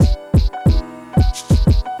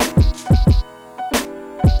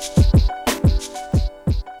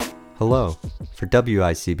For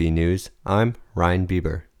WICB News, I'm Ryan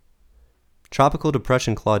Bieber. Tropical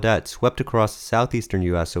Depression Claudette swept across the southeastern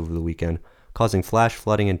U.S. over the weekend, causing flash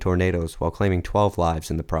flooding and tornadoes while claiming 12 lives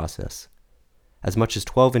in the process. As much as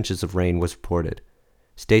 12 inches of rain was reported.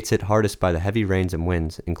 States hit hardest by the heavy rains and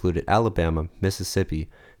winds included Alabama, Mississippi,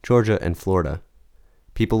 Georgia, and Florida.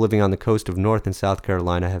 People living on the coast of North and South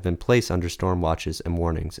Carolina have been placed under storm watches and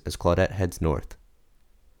warnings as Claudette heads north.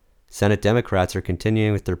 Senate Democrats are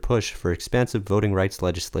continuing with their push for expansive voting rights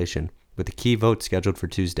legislation, with a key vote scheduled for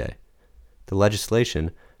Tuesday. The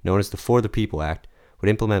legislation, known as the For the People Act, would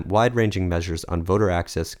implement wide-ranging measures on voter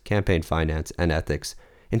access, campaign finance, and ethics,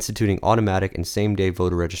 instituting automatic and same-day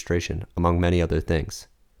voter registration, among many other things.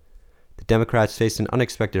 The Democrats faced an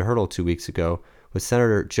unexpected hurdle 2 weeks ago with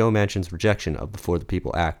Senator Joe Manchin's rejection of the For the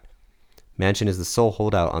People Act. Manchin is the sole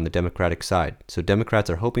holdout on the Democratic side, so Democrats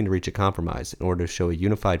are hoping to reach a compromise in order to show a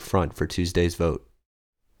unified front for Tuesday's vote.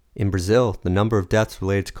 In Brazil, the number of deaths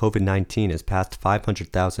related to COVID-19 has passed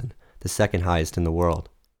 500,000, the second highest in the world.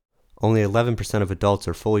 Only 11% of adults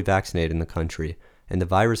are fully vaccinated in the country, and the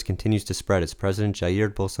virus continues to spread as President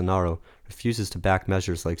Jair Bolsonaro refuses to back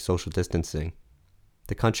measures like social distancing.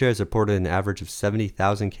 The country has reported an average of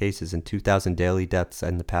 70,000 cases and 2,000 daily deaths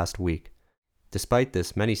in the past week. Despite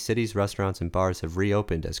this, many cities, restaurants, and bars have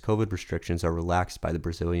reopened as COVID restrictions are relaxed by the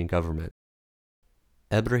Brazilian government.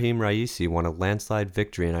 Ebrahim Raisi won a landslide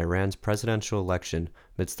victory in Iran's presidential election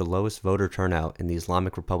amidst the lowest voter turnout in the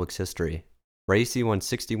Islamic Republic's history. Raisi won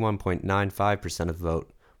 61.95% of the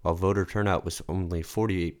vote, while voter turnout was only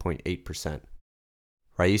 48.8%.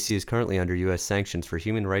 Raisi is currently under U.S. sanctions for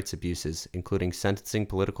human rights abuses, including sentencing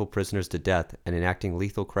political prisoners to death and enacting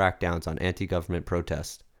lethal crackdowns on anti-government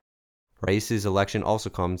protests. Raisi's election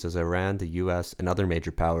also comes as Iran, the U.S., and other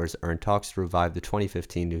major powers are in talks to revive the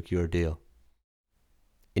 2015 nuclear deal.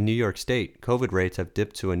 In New York State, COVID rates have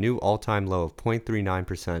dipped to a new all-time low of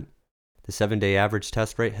 0.39%. The 7-day average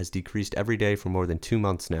test rate has decreased every day for more than 2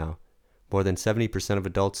 months now. More than 70% of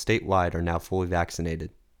adults statewide are now fully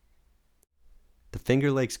vaccinated. The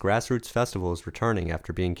Finger Lakes Grassroots Festival is returning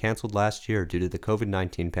after being canceled last year due to the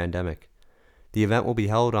COVID-19 pandemic. The event will be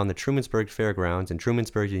held on the Trumansburg Fairgrounds in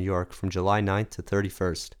Trumansburg, New York from July 9th to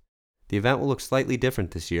 31st. The event will look slightly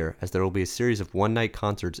different this year as there will be a series of one-night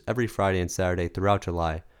concerts every Friday and Saturday throughout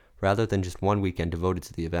July, rather than just one weekend devoted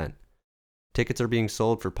to the event. Tickets are being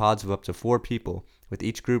sold for pods of up to 4 people, with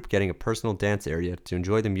each group getting a personal dance area to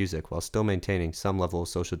enjoy the music while still maintaining some level of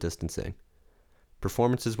social distancing.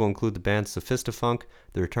 Performances will include the bands Sophistafunk,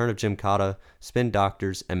 The Return of Jim Cotta, Spin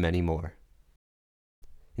Doctors, and many more.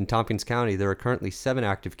 In Tompkins County, there are currently 7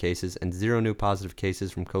 active cases and 0 new positive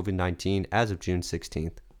cases from COVID-19 as of June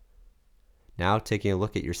 16th. Now, taking a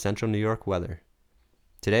look at your central New York weather.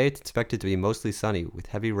 Today, it's expected to be mostly sunny, with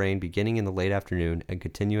heavy rain beginning in the late afternoon and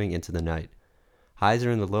continuing into the night. Highs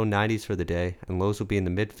are in the low 90s for the day, and lows will be in the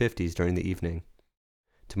mid-50s during the evening.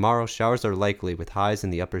 Tomorrow, showers are likely, with highs in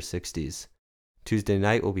the upper 60s. Tuesday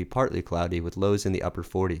night will be partly cloudy, with lows in the upper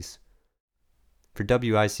 40s. For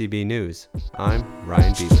WICB News, I'm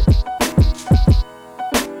Ryan Bieber.